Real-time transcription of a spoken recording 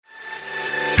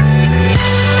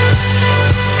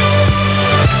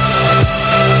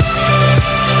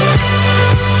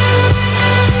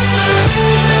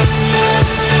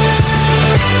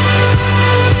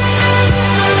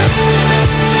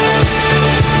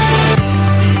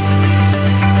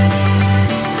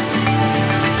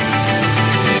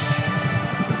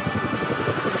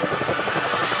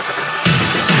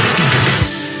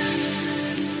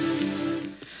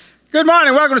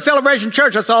morning. Welcome to Celebration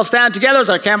Church. Let's all stand together as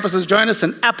our campuses join us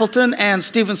in Appleton and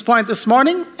Stevens Point this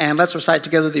morning. And let's recite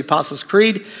together the Apostles'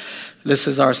 Creed. This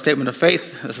is our statement of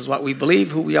faith. This is what we believe,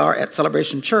 who we are at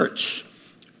Celebration Church.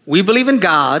 We believe in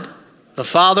God, the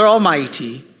Father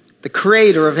Almighty, the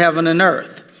creator of heaven and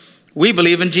earth. We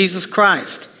believe in Jesus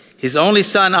Christ, his only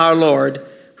Son, our Lord,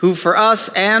 who for us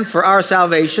and for our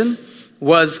salvation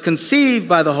was conceived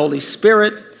by the Holy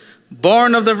Spirit,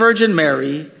 born of the Virgin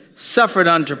Mary, suffered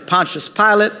under Pontius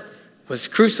Pilate, was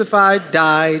crucified,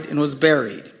 died, and was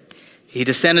buried. He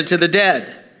descended to the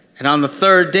dead, and on the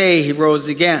third day he rose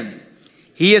again.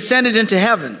 He ascended into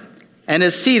heaven and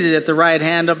is seated at the right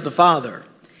hand of the Father.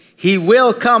 He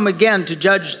will come again to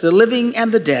judge the living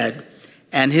and the dead,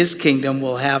 and his kingdom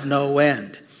will have no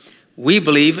end. We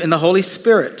believe in the Holy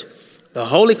Spirit, the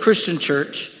holy Christian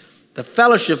church, the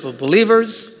fellowship of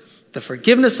believers, the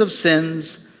forgiveness of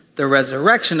sins, the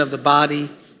resurrection of the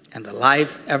body, and the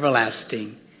life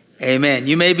everlasting. Amen.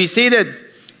 You may be seated.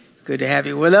 Good to have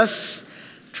you with us.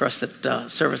 Trust that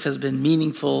service has been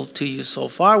meaningful to you so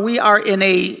far. We are in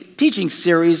a teaching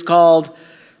series called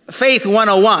Faith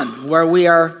 101, where we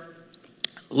are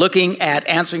looking at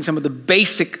answering some of the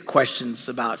basic questions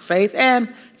about faith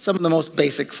and some of the most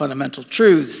basic fundamental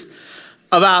truths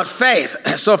about faith.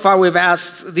 So far, we've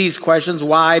asked these questions.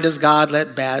 Why does God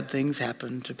let bad things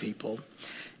happen to people?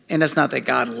 And it's not that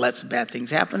God lets bad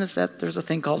things happen. It's that there's a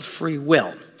thing called free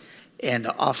will. And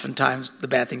oftentimes, the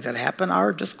bad things that happen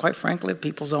are just, quite frankly,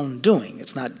 people's own doing.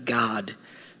 It's not God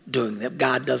doing them.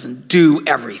 God doesn't do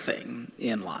everything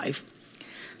in life.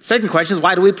 Second question is,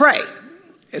 why do we pray?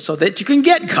 So that you can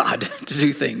get God to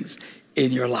do things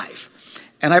in your life.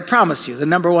 And I promise you, the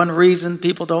number one reason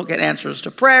people don't get answers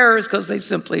to prayer is because they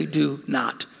simply do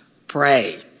not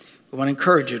pray. We want to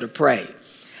encourage you to pray.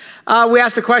 We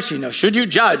asked the question, should you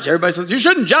judge? Everybody says, you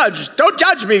shouldn't judge. Don't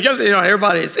judge me. Just,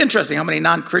 everybody, it's interesting how many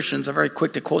non-Christians are very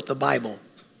quick to quote the Bible.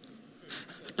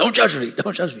 Don't judge me.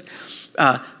 Don't judge me.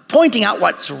 Pointing out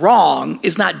what's wrong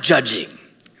is not judging,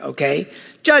 okay?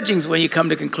 Judging is when you come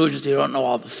to conclusions you don't know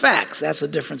all the facts. That's a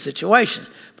different situation.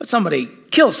 But somebody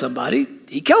kills somebody,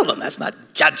 he killed them. That's not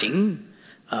judging,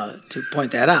 to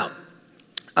point that out.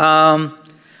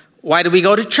 Why do we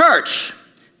go to church?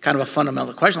 Kind of a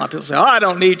fundamental question. A lot of people say, I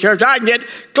don't need church. I can get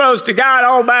close to God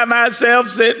all by myself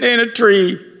sitting in a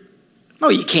tree. No,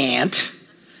 you can't.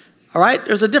 All right?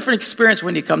 There's a different experience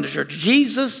when you come to church.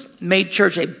 Jesus made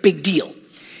church a big deal.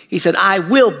 He said, I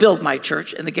will build my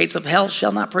church, and the gates of hell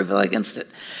shall not prevail against it.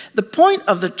 The point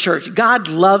of the church, God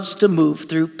loves to move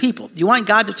through people. You want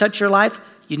God to touch your life?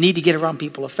 You need to get around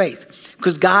people of faith,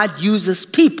 because God uses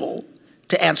people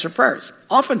to answer prayers.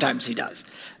 Oftentimes he does.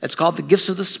 It's called the gifts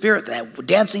of the Spirit, that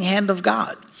dancing hand of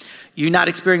God. You're not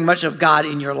experiencing much of God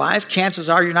in your life. Chances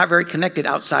are you're not very connected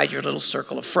outside your little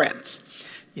circle of friends.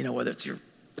 Whether it's your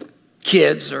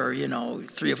kids or,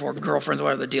 3 or 4 girlfriends,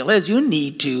 whatever the deal is, you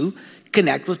need to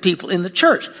connect with people in the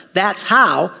church. That's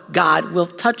how God will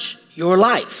touch your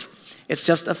life. It's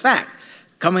just a fact.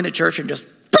 Coming to church and just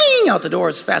bing out the door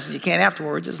as fast as you can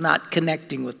afterwards is not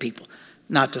connecting with people.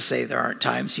 Not to say there aren't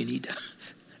times you need to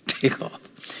take off.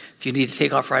 If you need to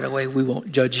take off right away, we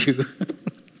won't judge you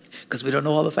because we don't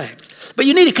know all the facts. But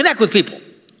you need to connect with people,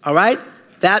 all right?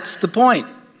 That's the point.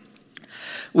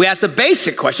 We ask the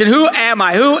basic question, who am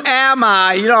I? Who am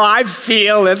I? I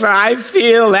feel this, I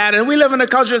feel that. And we live in a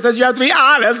culture that says you have to be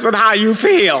honest with how you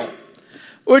feel,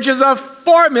 which is a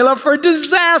formula for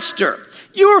disaster.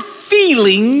 Your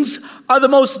feelings are the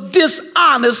most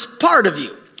dishonest part of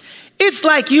you. It's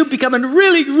like you becoming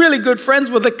really, really good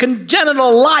friends with a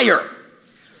congenital liar.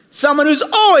 Someone who's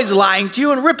always lying to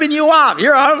you and ripping you off.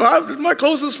 I'm my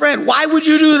closest friend. Why would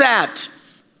you do that?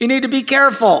 You need to be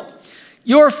careful.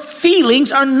 Your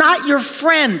feelings are not your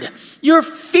friend. Your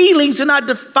feelings do not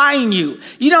define you.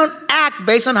 You don't act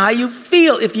based on how you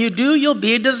feel. If you do, you'll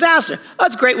be a disaster.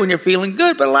 That's great when you're feeling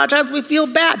good, but a lot of times we feel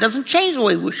bad. It doesn't change the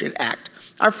way we should act.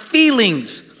 Our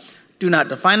feelings do not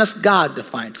define us. God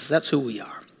defines us. That's who we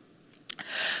are.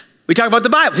 We talk about the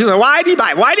Bible. People say, why do you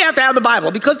buy? Why do you have to have the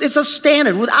Bible? Because it's a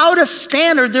standard. Without a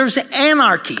standard, there's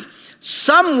anarchy.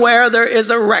 Somewhere there is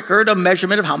a record, a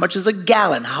measurement of how much is a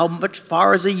gallon, how much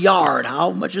far is a yard,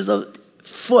 how much is a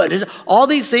foot. All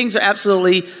these things are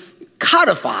absolutely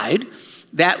codified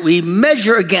that we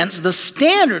measure against the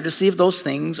standard to see if those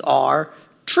things are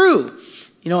true.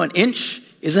 An inch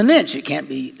is an inch. It can't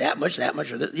be that much,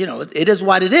 or it is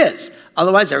what it is.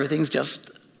 Otherwise, everything's just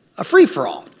a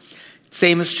free-for-all.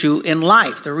 Same is true in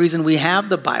life. The reason we have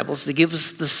the Bible is to give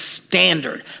us the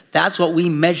standard. That's what we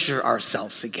measure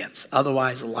ourselves against.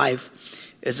 Otherwise, life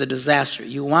is a disaster.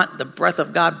 You want the breath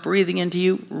of God breathing into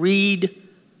you? Read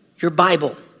your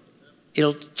Bible.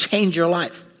 It'll change your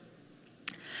life.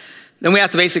 Then we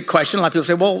ask the basic question. A lot of people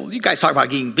say, well, you guys talk about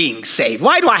being saved.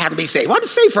 Why do I have to be saved? What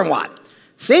is saved from what?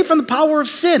 Saved from the power of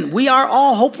sin. We are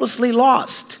all hopelessly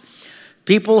lost.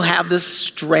 People have this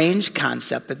strange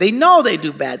concept that they know they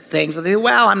do bad things, but they say,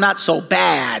 well, I'm not so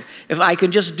bad. If I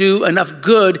can just do enough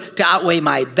good to outweigh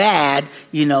my bad,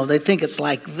 they think it's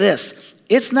like this.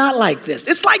 It's not like this.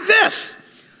 It's like this.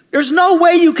 There's no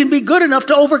way you can be good enough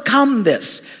to overcome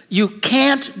this. You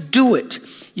can't do it.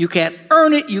 You can't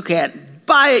earn it. You can't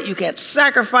buy it. You can't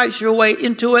sacrifice your way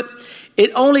into it.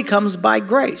 It only comes by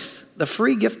grace, the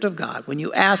free gift of God. When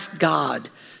you ask God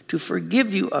to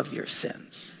forgive you of your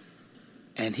sins,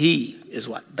 and he is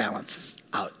what balances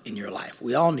out in your life.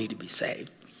 We all need to be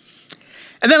saved.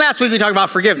 And then last week we talked about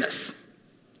forgiveness.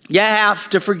 You have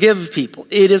to forgive people.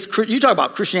 You talk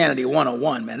about Christianity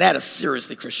 101, man. That is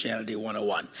seriously Christianity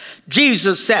 101.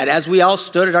 Jesus said, as we all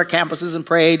stood at our campuses and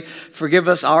prayed, forgive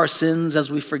us our sins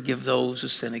as we forgive those who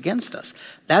sin against us.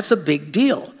 That's a big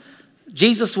deal.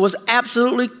 Jesus was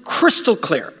absolutely crystal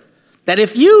clear that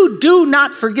if you do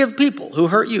not forgive people who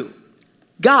hurt you,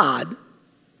 God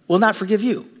will not forgive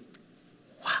you.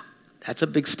 Wow, that's a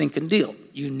big stinking deal.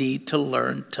 You need to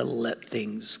learn to let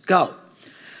things go.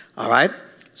 All right?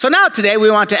 So now today we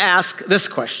want to ask this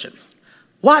question.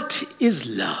 What is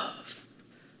love?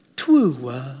 True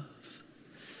love.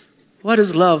 What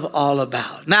is love all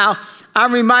about? Now,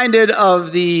 I'm reminded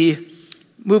of the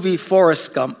movie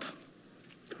Forrest Gump,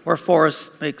 where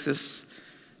Forrest makes this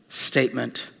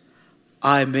statement,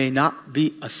 I may not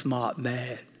be a smart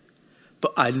man,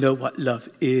 but I know what love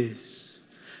is.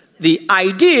 The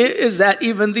idea is that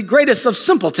even the greatest of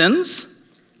simpletons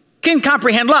can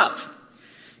comprehend love.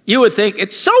 You would think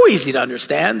it's so easy to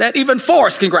understand that even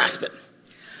Forrest can grasp it.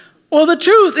 Well, the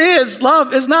truth is,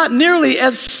 love is not nearly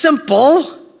as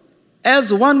simple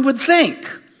as one would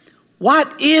think.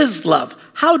 What is love?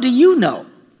 How do you know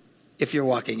if you're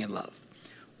walking in love?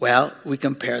 Well, we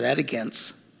compare that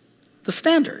against the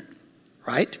standard,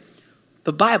 right?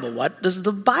 The Bible. What does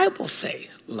the Bible say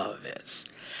love is?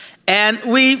 And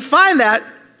we find that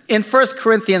in 1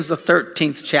 Corinthians, the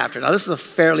 13th chapter. Now, this is a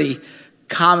fairly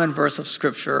common verse of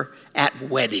Scripture at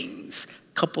weddings.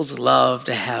 Couples love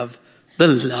to have the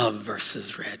love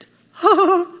verses read.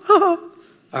 All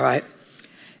right?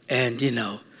 And,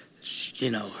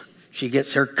 she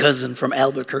gets her cousin from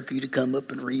Albuquerque to come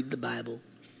up and read the Bible.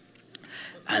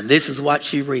 And this is what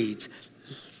she reads.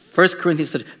 1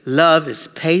 Corinthians 13, love is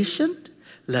patient.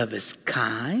 Love is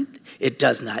kind. It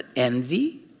does not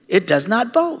envy. It does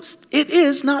not boast. It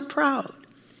is not proud.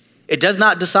 It does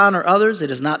not dishonor others. It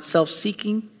is not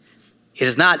self-seeking. It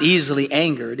is not easily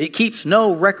angered. It keeps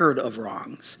no record of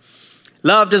wrongs.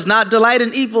 Love does not delight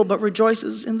in evil, but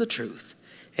rejoices in the truth.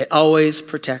 It always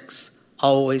protects,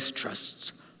 always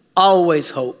trusts, always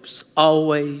hopes,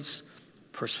 always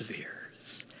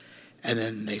perseveres. And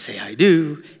then they say, I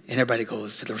do, and everybody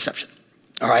goes to the reception.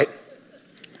 All right?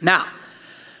 Now,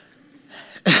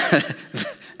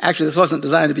 actually, this wasn't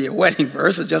designed to be a wedding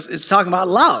verse. It's talking about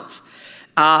love.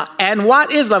 And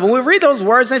what is love? When we read those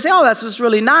words, they say, oh, that's just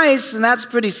really nice, and that's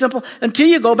pretty simple, until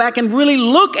you go back and really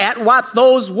look at what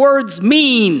those words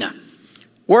mean.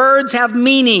 Words have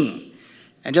meaning,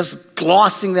 and just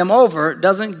glossing them over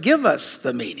doesn't give us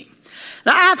the meaning.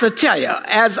 Now, I have to tell you,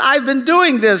 as I've been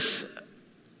doing this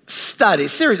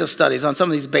series of studies on some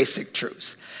of these basic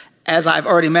truths, as I've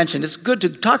already mentioned, it's good to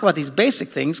talk about these basic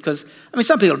things because,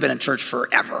 some people have been in church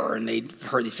forever and they've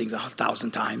heard these things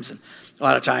 1,000 times. And a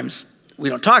lot of times we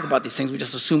don't talk about these things. We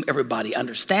just assume everybody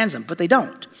understands them, but they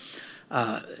don't.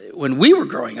 When we were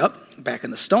growing up, back in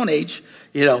the Stone Age,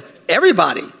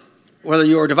 everybody, whether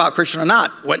you were a devout Christian or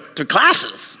not, went to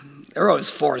classes. They were always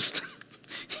forced,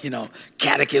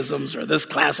 catechisms or this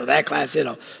class or that class,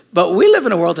 But we live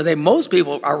in a world today, most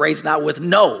people are raised now with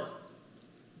no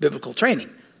biblical training.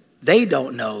 They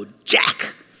don't know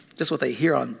jack. Just what they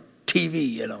hear on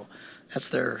TV, That's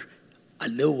their, I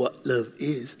know what love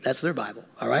is. That's their Bible,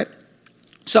 all right?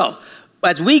 So,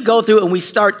 as we go through and we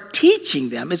start teaching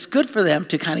them, it's good for them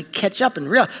to kind of catch up and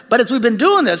realize. But as we've been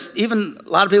doing this, even a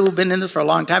lot of people who've been in this for a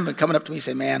long time have been coming up to me and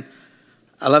saying, man,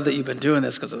 I love that you've been doing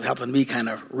this because it's helping me kind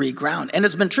of reground. And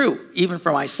it's been true, even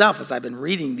for myself, as I've been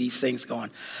reading these things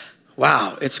going,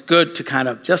 wow, it's good to kind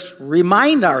of just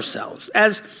remind ourselves.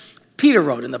 As Peter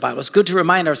wrote in the Bible, it's good to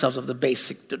remind ourselves of the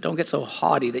basic. Don't get so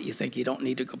haughty that you think you don't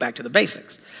need to go back to the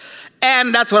basics.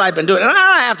 And that's what I've been doing. And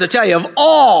I have to tell you, of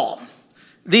all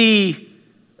the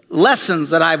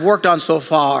lessons that I've worked on so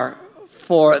far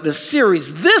for the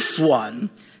series, this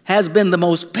one has been the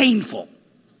most painful.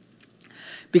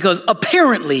 Because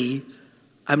apparently,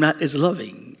 I'm not as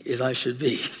loving as I should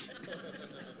be.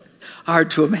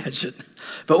 hard to imagine.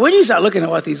 But when you start looking at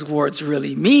what these words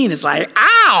really mean, it's like,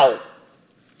 ow!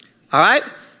 All right?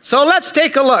 So let's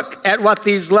take a look at what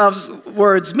these love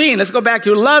words mean. Let's go back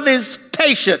to love is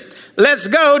patient. Let's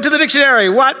go to the dictionary.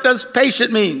 What does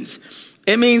patient means?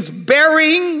 It means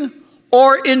bearing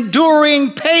or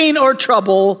enduring pain or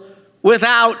trouble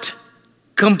without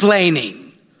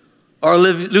complaining or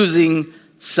losing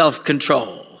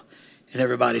self-control. And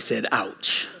everybody said,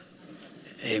 ouch.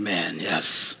 Amen,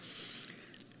 yes.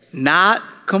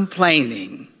 Not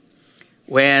complaining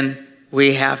when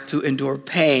we have to endure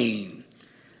pain.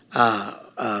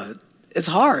 It's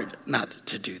hard not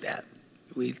to do that.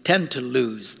 We tend to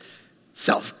lose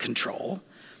self-control.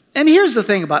 And here's the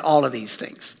thing about all of these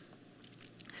things.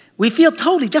 We feel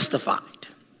totally justified.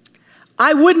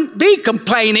 I wouldn't be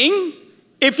complaining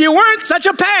if you weren't such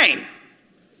a pain.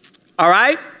 All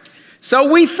right?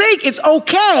 So we think it's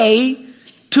okay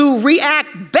to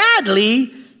react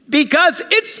badly because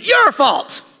it's your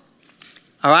fault.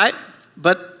 All right?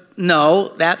 But no,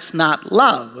 that's not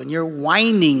love. When you're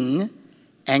whining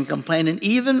and complaining,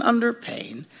 even under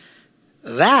pain,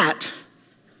 that,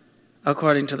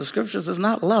 according to the scriptures, is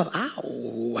not love.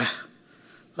 Ow.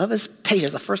 Love is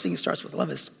patient. The first thing he starts with, love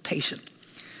is patient.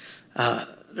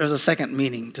 There's a second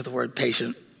meaning to the word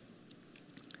patient.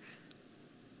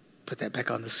 Put that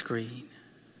back on the screen.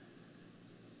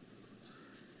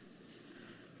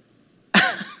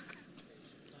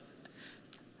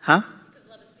 Huh?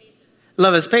 Love is patient.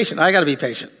 Love is patient. I got to be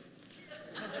patient.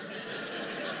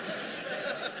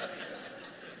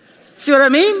 See what I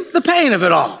mean? The pain of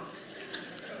it all.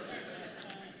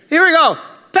 Here we go.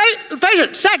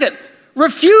 Patient. Second,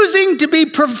 refusing to be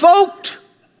provoked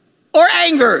or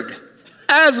angered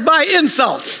as by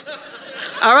insults.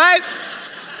 All right?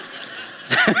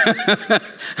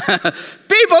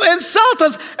 People insult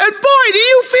us, and boy, do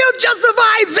you feel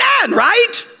justified then,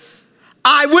 right?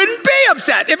 I wouldn't be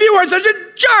upset if you weren't such a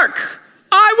jerk.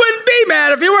 I wouldn't be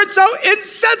mad if you weren't so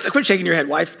insensitive. Quit shaking your head,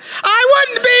 wife. I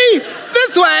wouldn't be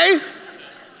this way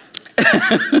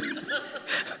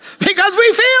because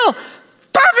we feel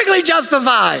perfectly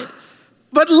justified.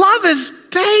 But love is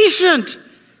patient,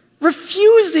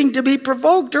 refusing to be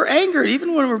provoked or angered,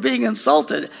 even when we're being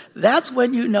insulted. That's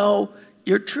when you know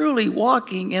you're truly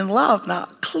walking in love. Now,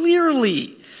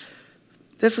 clearly,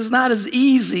 this is not as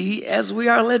easy as we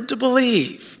are led to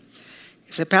believe.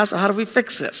 You say, Pastor, how do we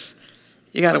fix this?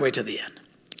 You got to wait to the end,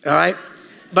 all right?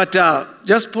 But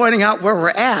just pointing out where we're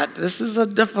at, this is a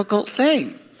difficult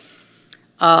thing.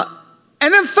 And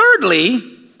then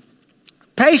thirdly,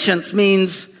 patience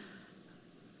means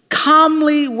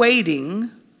calmly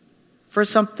waiting for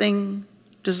something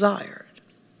desired.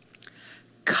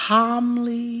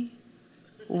 Calmly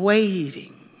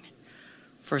waiting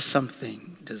for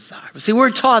something desired. See,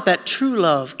 we're taught that true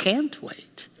love can't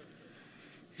wait.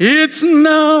 It's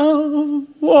now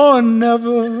or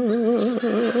never.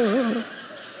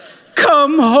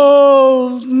 Come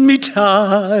hold me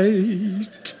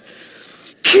tight.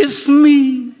 Kiss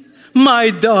me, my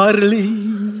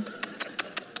darling.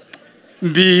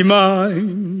 Be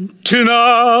mine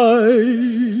tonight.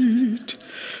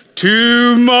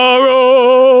 Tomorrow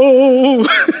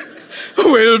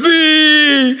will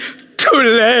be too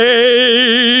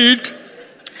late.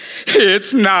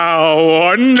 It's now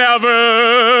or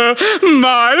never.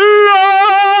 My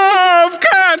love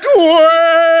can't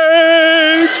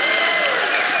wait.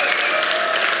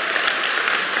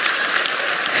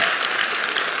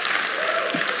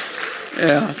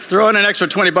 Yeah, throw in an extra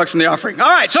 $20 in the offering. All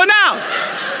right, so now,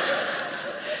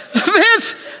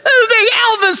 this big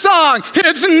Elvis song,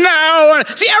 it's now.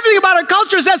 See, everything about our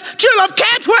culture says true love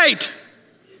can't wait.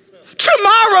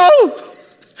 Tomorrow,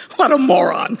 what a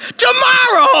moron.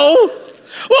 Tomorrow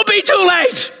will be too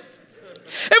late.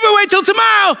 If we wait till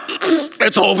tomorrow,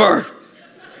 it's over.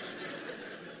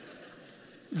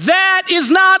 That is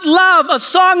not love. A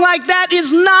song like that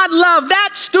is not love.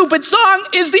 That stupid song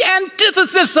is the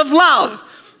antithesis of love.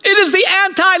 It is the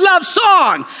anti-love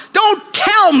song. Don't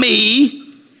tell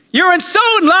me you're so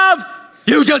in love,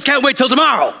 you just can't wait till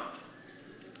tomorrow.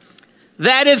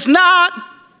 That is not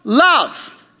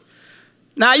love.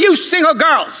 Now, you single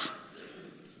girls,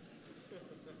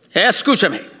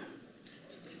 escúchame.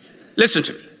 Listen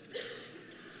to me.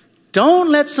 Don't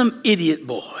let some idiot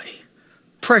boy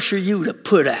pressure you to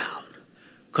put out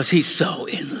because he's so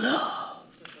in love.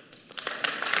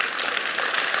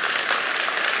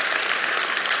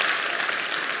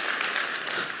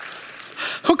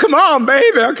 Oh, come on,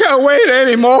 baby. I can't wait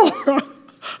anymore.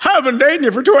 I've been dating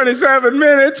you for 27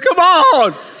 minutes. Come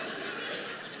on.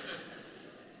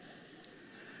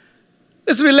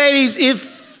 Listen to me, ladies.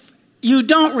 If you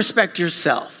don't respect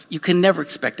yourself, you can never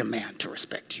expect a man to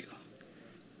respect you.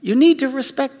 You need to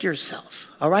respect yourself,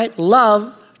 all right?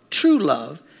 Love, true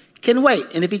love, can wait.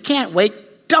 And if he can't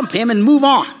wait, dump him and move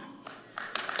on.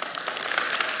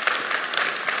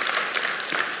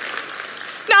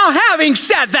 Now, having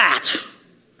said that,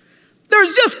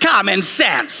 there's just common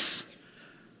sense.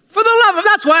 For the love of,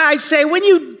 that's why I say when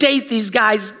you date these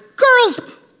guys, girls,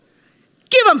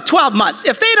 give them 12 months.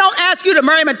 If they don't ask you to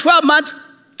marry them in 12 months,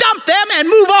 dump them and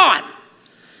move on.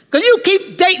 Because you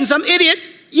keep dating some idiot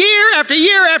year after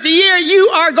year after year, you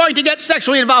are going to get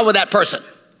sexually involved with that person.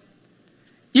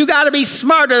 You got to be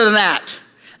smarter than that.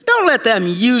 Don't let them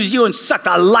use you and suck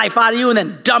the life out of you and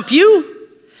then dump you.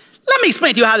 Let me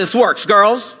explain to you how this works,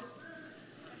 girls.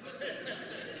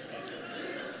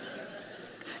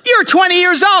 You're 20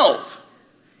 years old.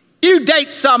 You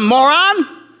date some moron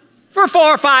for 4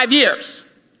 or 5 years.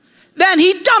 Then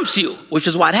he dumps you, which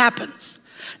is what happens.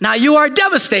 Now you are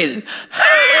devastated.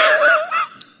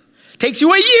 Takes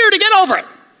you a year to get over it.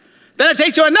 Then it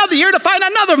takes you another year to find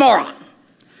another moron.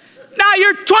 Now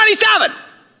you're 27.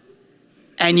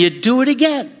 And you do it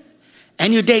again.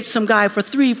 And you date some guy for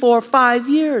 3, 4, 5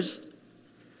 years.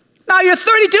 Now you're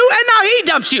 32 and now he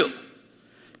dumps you.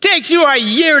 Takes you a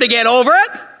year to get over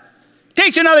it.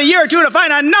 Takes you another year or 2 to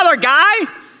find another guy.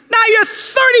 Now you're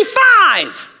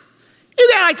 35. You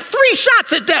got like 3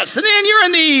 shots at this, and then you're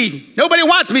in the nobody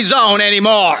wants me zone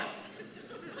anymore.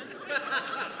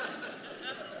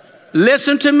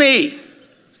 Listen to me.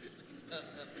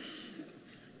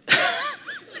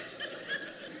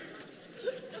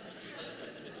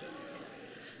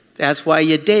 That's why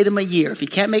you date him a year. If he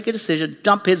can't make a decision,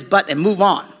 dump his butt and move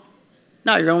on.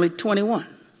 Now you're only 21.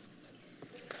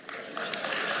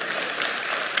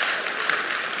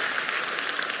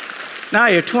 Now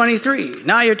you're 23.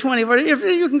 Now you're 24.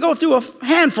 You can go through a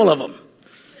handful of them.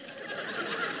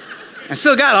 And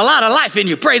still got a lot of life in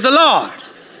you. Praise the Lord.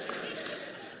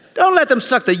 Don't let them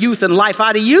suck the youth and life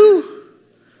out of you.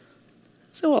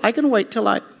 So, well, I can wait till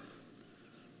I'm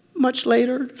much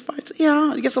later to find.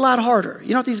 Yeah, it gets a lot harder.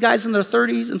 You know what these guys in their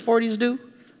 30s and 40s do?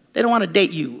 They don't want to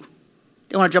date you.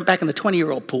 They want to jump back in the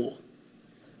 20-year-old pool.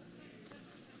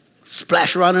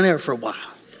 Splash around in there for a while.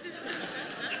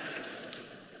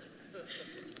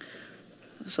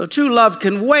 So true love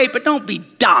can wait, but don't be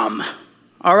dumb,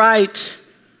 all right?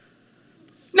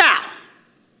 Now,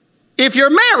 if you're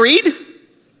married,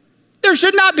 there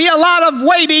should not be a lot of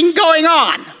waiting going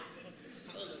on.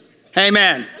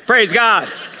 Amen. Praise God.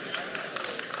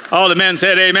 All the men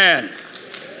said amen.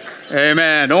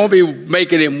 Amen. Don't be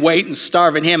making him wait and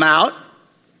starving him out,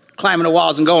 climbing the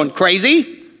walls and going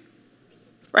crazy.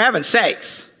 For heaven's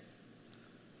sakes.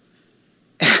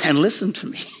 And listen to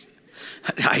me.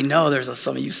 I know there's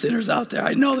some of you sinners out there.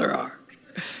 I know there are.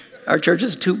 Our church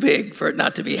is too big for it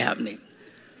not to be happening.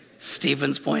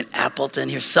 Stevens Point, Appleton,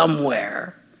 here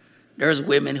somewhere, there's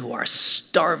women who are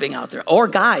starving out there, or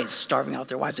guys starving out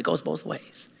their wives. It goes both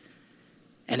ways.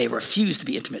 And they refuse to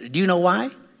be intimate. Do you know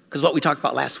why? Because what we talked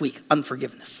about last week,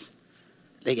 unforgiveness.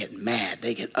 They get mad,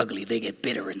 they get ugly, they get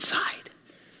bitter inside.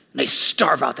 And they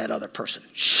starve out that other person.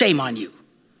 Shame on you.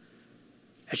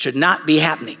 That should not be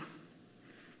happening.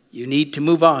 You need to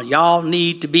move on. Y'all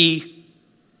need to be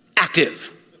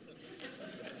active.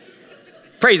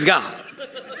 Praise God.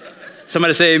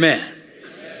 Somebody say amen.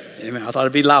 Amen. I thought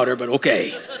it'd be louder, but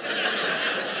okay.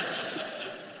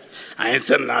 I ain't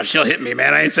said nothing. She'll hit me,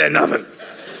 man. I ain't said nothing.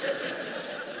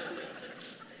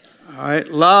 All right.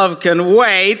 Love can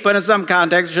wait, but in some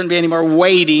contexts, there shouldn't be any more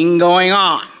waiting going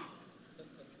on.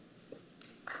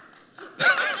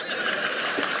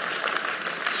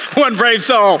 One brave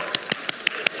soul.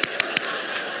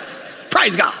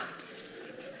 Praise God.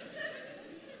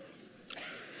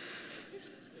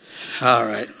 All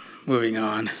right, moving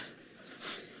on.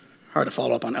 Hard to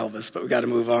follow up on Elvis, but we got to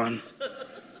move on.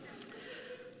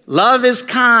 Love is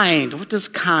kind. What does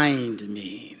kind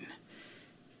mean?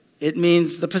 It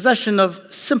means the possession of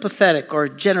sympathetic or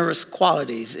generous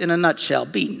qualities. In a nutshell,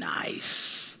 be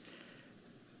nice.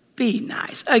 Be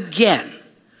nice. Again,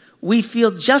 we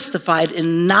feel justified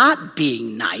in not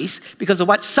being nice because of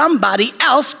what somebody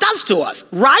else does to us,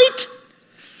 right?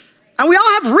 And we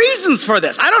all have reasons for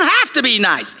this. I don't have to be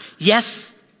nice.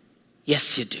 Yes,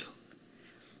 you do.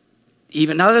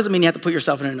 Even now, that doesn't mean you have to put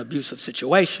yourself in an abusive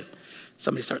situation.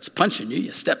 Somebody starts punching you,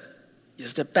 you step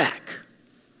back.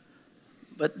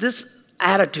 But this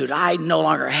attitude, I no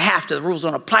longer have to, the rules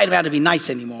don't apply to me, I have to be nice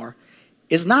anymore,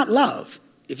 is not love.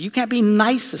 If you can't be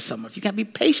nice to someone, if you can't be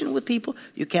patient with people,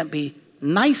 you can't be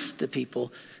nice to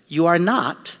people, you are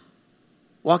not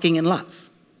walking in love.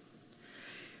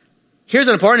 Here's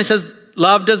an important, it says,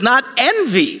 Love does not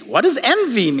envy. What does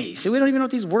envy mean? See, we don't even know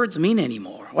what these words mean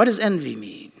anymore. What does envy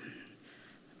mean?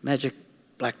 Magic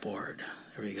blackboard.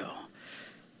 There we go.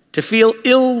 To feel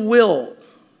ill will,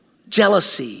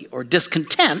 jealousy, or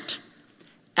discontent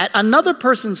at another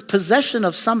person's possession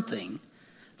of something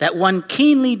that one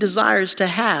keenly desires to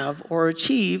have or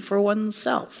achieve for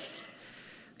oneself.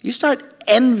 You start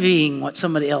envying what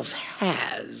somebody else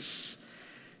has,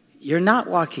 you're not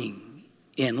walking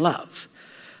in love.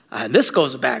 And this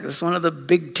goes back, this is one of the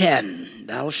big 10.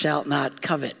 Thou shalt not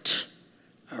covet.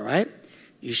 All right?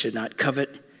 You should not covet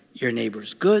your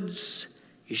neighbor's goods.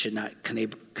 You should not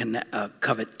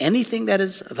covet anything that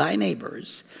is thy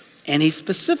neighbor's. And he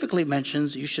specifically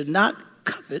mentions you should not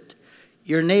covet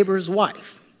your neighbor's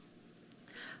wife.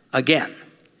 Again,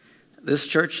 this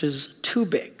church is too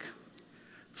big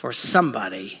for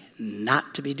somebody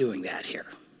not to be doing that here.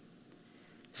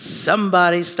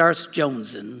 Somebody starts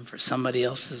jonesing for somebody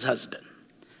else's husband.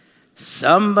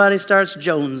 Somebody starts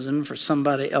jonesing for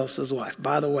somebody else's wife.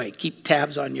 By the way, keep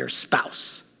tabs on your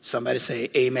spouse. Somebody say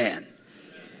amen.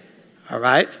 All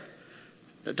right?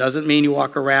 That doesn't mean you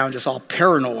walk around just all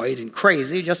paranoid and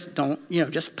crazy. Just don't,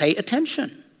 just pay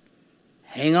attention.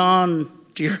 Hang on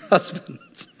to your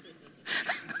husbands.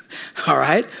 All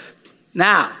right?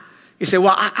 Now, you say,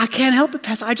 well, I can't help it,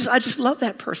 Pastor. I just love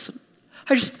that person.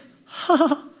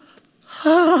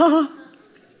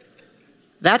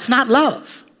 That's not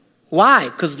love. Why?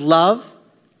 Because love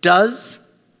does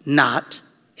not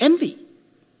envy.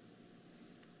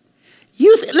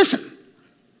 Listen,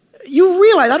 you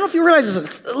realize, I don't know if you realize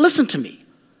this, listen to me.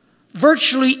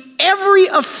 Virtually every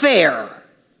affair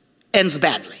ends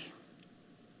badly.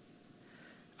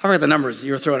 I forget the numbers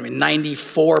you were throwing at me,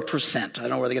 94%. I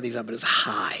don't know where they get these up, but it's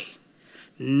high.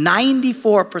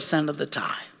 94% of the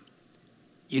time,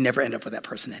 you never end up with that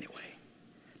person anyway.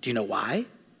 Do you know why?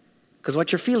 Because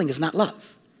what you're feeling is not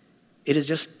love. It is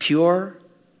just pure,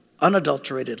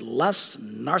 unadulterated lust,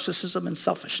 narcissism, and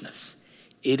selfishness.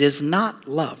 It is not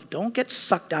love. Don't get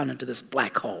sucked down into this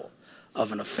black hole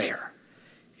of an affair.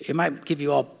 It might give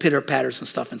you all pitter-patters and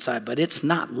stuff inside, but it's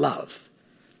not love.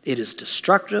 It is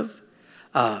destructive.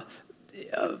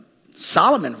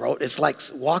 Solomon wrote, it's like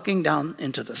walking down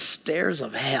into the stairs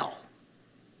of hell.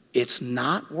 It's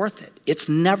not worth it. It's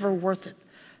never worth it.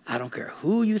 I don't care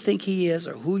who you think he is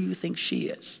or who you think she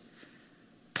is.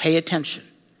 Pay attention.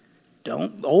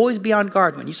 Don't always be on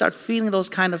guard. When you start feeling those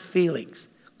kind of feelings,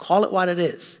 call it what it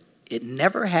is. It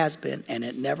never has been and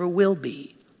it never will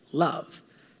be love,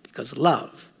 because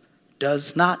love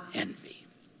does not envy.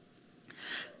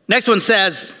 Next one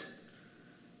says,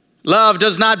 love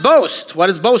does not boast. What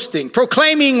is boasting?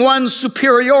 Proclaiming one's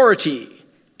superiority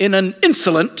in an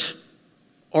insolent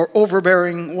or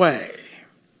overbearing way.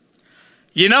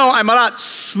 I'm a lot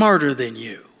smarter than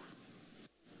you.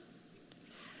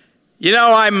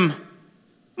 I'm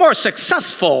more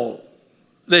successful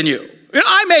than you.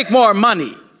 I make more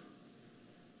money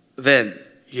than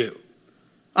you.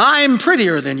 I'm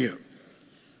prettier than you.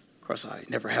 Of course, I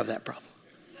never have that problem.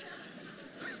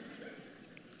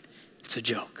 It's a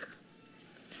joke.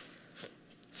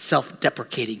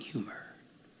 Self-deprecating humor.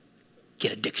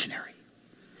 Get a dictionary.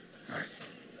 All right.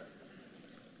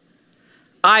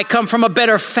 I come from a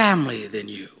better family than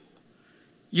you.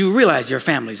 You realize your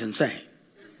family's insane.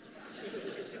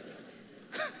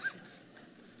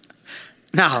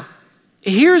 Now,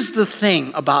 here's the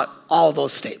thing about all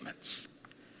those statements.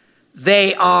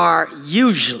 They are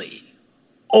usually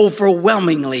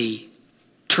overwhelmingly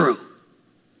true.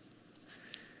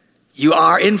 You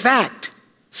are, in fact,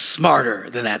 smarter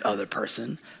than that other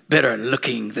person, better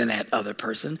looking than that other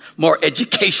person, more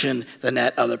education than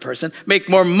that other person, make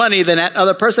more money than that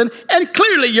other person, and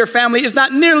clearly your family is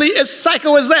not nearly as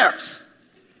psycho as theirs.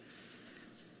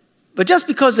 But just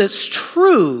because it's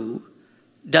true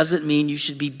doesn't mean you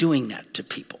should be doing that to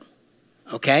people,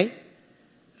 okay?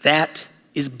 That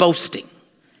is boasting,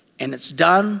 and it's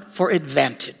done for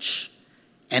advantage,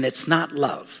 and it's not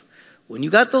love. When you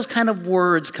got those kind of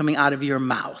words coming out of your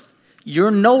mouth,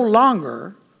 you're no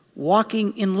longer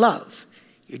walking in love.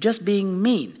 You're just being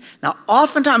mean. Now,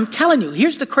 oftentimes, I'm telling you,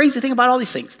 here's the crazy thing about all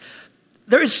these things.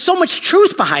 There is so much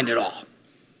truth behind it all.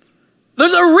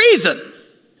 There's a reason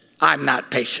I'm not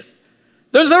patient.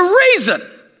 There's a reason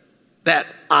that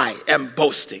I am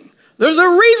boasting. There's a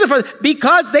reason for it,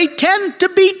 because they tend to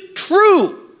be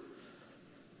true.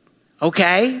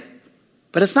 Okay?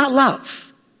 But it's not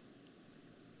love.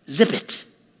 Zip it.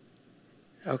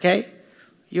 Okay?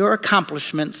 Your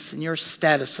accomplishments and your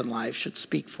status in life should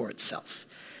speak for itself.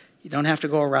 You don't have to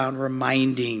go around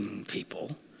reminding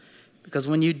people, because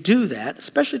when you do that,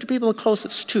 especially to people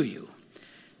closest to you,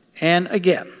 and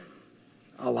again,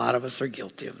 A lot of us are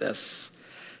guilty of this.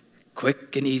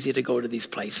 Quick and easy to go to these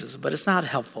places, but it's not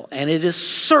helpful, and it is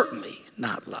certainly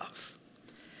not love.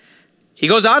 He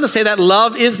goes on to say that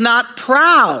love is not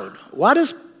proud. What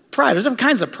is pride? There's different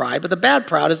kinds of pride, but the bad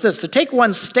pride is this: to take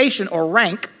one's station or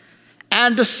rank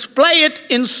and display it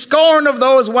in scorn of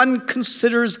those one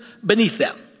considers beneath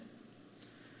them.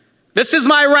 This is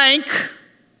my rank,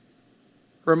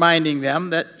 reminding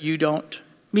them that you don't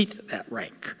meet that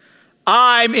rank.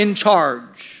 I'm in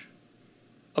charge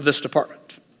of this department.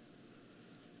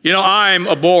 You know, I'm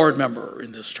a board member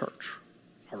in this church.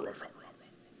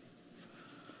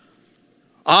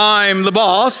 I'm the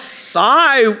boss.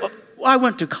 I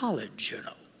went to college, you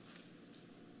know,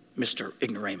 Mr.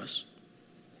 Ignoramus.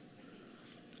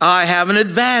 I have an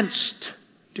advanced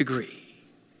degree.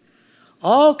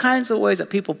 All kinds of ways that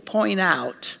people point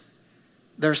out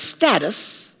their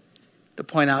status to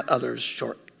point out others'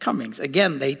 shortcomings.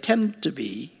 Again, they tend to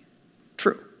be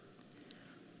true.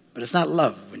 But it's not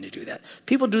love when you do that.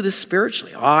 People do this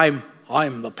spiritually. I'm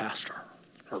the pastor.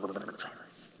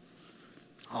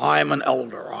 I'm an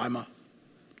elder. I'm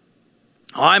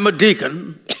a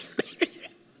deacon.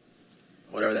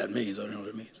 Whatever that means, I don't know what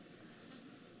it means.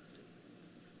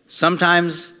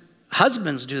 Sometimes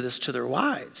husbands do this to their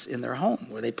wives in their home,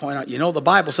 where they point out, you know, the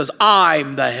Bible says,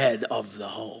 I'm the head of the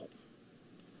home.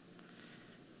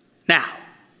 Now,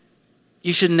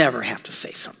 you should never have to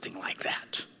say something like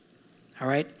that. All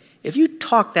right? If you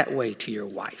talk that way to your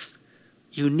wife,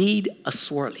 you need a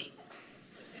swirly.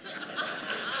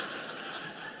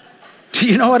 Do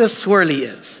you know what a swirly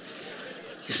is?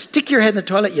 You stick your head in the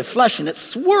toilet, you flush, and it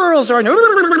swirls around.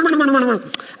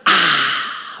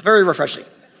 Very refreshing.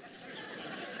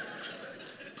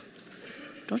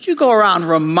 Don't you go around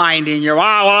reminding your,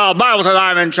 well, the Bible says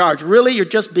I'm in charge. Really, you're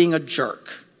just being a jerk.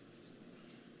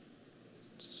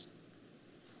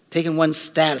 Taking one's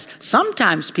status.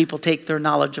 Sometimes people take their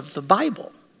knowledge of the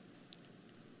Bible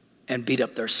and beat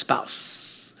up their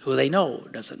spouse, who they know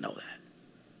doesn't know that.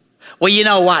 Well, you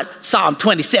know what Psalm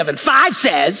 27:5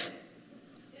 says?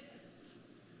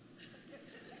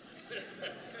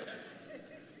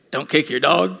 Don't kick your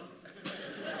dog.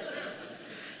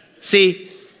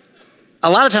 See, a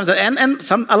lot of times,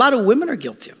 a lot of women are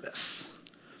guilty of this,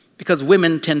 because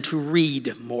women tend to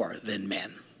read more than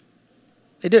men.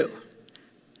 They do.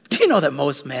 Do you know that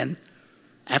most men,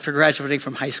 after graduating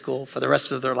from high school for the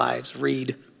rest of their lives,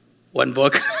 read one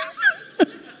book?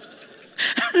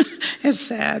 It's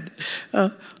sad.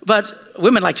 But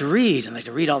women like to read, and like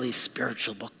to read all these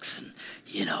spiritual books, and,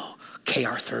 you know, Kay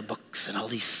Arthur books, and all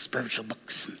these spiritual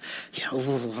books, and, you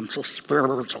know, I'm so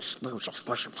spiritual.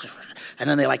 And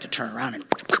then they like to turn around and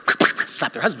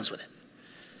slap their husbands with it.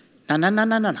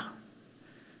 No.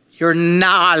 Your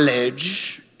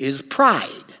knowledge is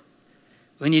pride.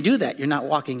 When you do that, you're not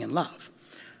walking in love.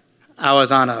 I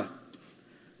was on a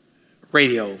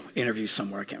radio interview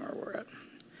somewhere, I can't remember where at.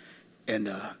 And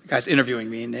the guy's interviewing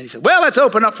me, and then he said, well, let's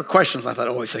open up for questions. I thought,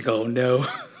 always think, oh, no.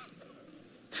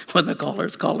 When the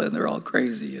callers call in, they're all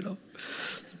crazy, you know.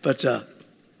 But so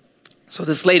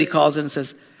this lady calls in and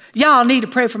says, y'all need to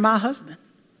pray for my husband.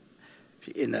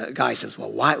 And the guy says,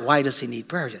 well, why does he need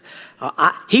prayer? He said,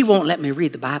 he won't let me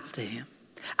read the Bible to him.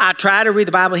 I try to read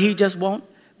the Bible, he just won't.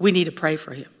 We need to pray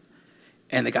for him.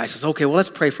 And the guy says, okay, well,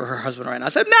 let's pray for her husband right now. I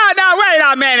said, no, wait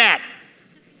a minute.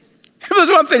 If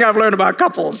there's one thing I've learned about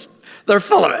couples, they're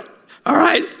full of it, all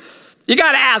right? You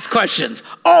got to ask questions.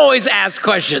 Always ask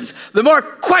questions. The more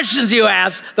questions you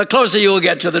ask, the closer you will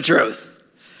get to the truth.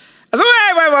 I said,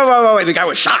 wait. The guy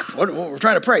was shocked. We're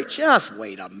trying to pray. Just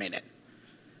wait a minute.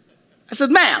 I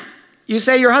said, ma'am, you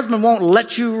say your husband won't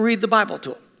let you read the Bible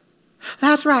to him.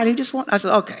 That's right, he just won't. I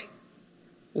said, okay,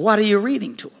 what are you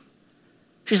reading to him?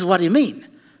 She said, what do you mean?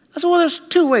 I said, well, there's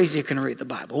two ways you can read the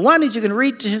Bible. One is you can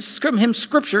read to him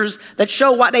scriptures that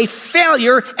show what a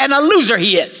failure and a loser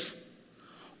he is.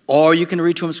 Or you can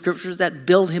read to him scriptures that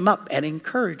build him up and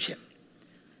encourage him.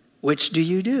 Which do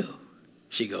you do?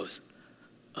 She goes,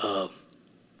 the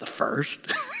first.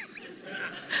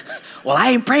 Well,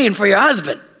 I ain't praying for your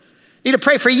husband. I need to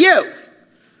pray for you.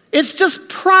 It's just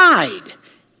pride,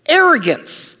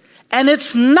 arrogance, and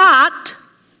it's not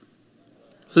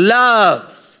love.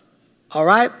 All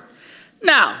right?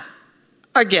 Now,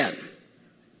 again,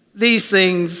 these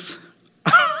things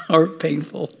are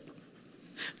painful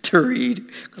to read,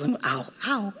 because I'm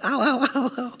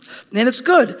ow. And it's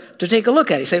good to take a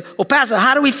look at it. You say, well, Pastor,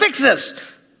 how do we fix this?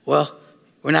 Well,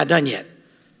 we're not done yet,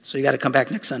 so you got to come back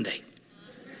next Sunday.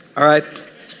 All right?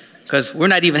 Because we're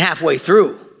not even halfway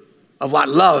through of what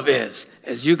love is,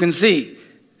 as you can see.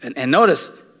 And notice,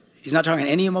 he's not talking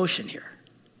any emotion here.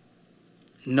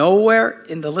 Nowhere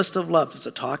in the list of love does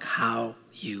it talk how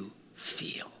you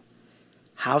feel.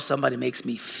 How somebody makes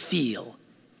me feel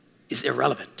is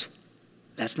irrelevant.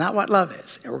 That's not what love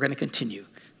is. And we're going to continue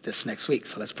this next week.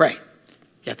 So let's pray.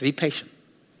 You have to be patient.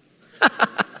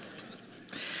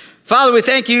 Father, we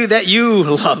thank you that you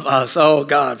love us. Oh,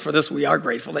 God, for this we are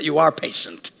grateful that you are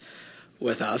patient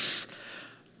with us.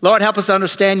 Lord, help us to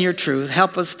understand your truth.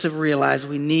 Help us to realize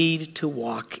we need to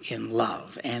walk in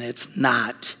love. And it's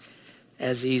not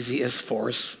as easy as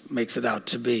Forrest makes it out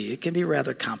to be. It can be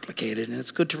rather complicated, and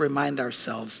it's good to remind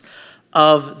ourselves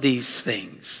of these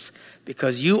things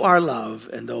because you are love,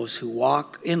 and those who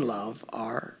walk in love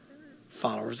are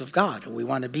followers of God, and we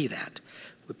want to be that.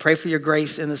 We pray for your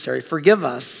grace in this area. Forgive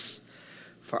us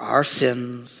for our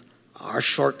sins, our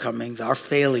shortcomings, our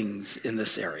failings in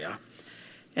this area,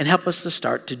 and help us to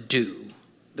start to do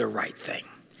the right thing.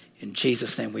 In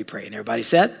Jesus' name we pray. And everybody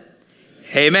said,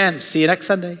 amen. See you next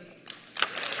Sunday.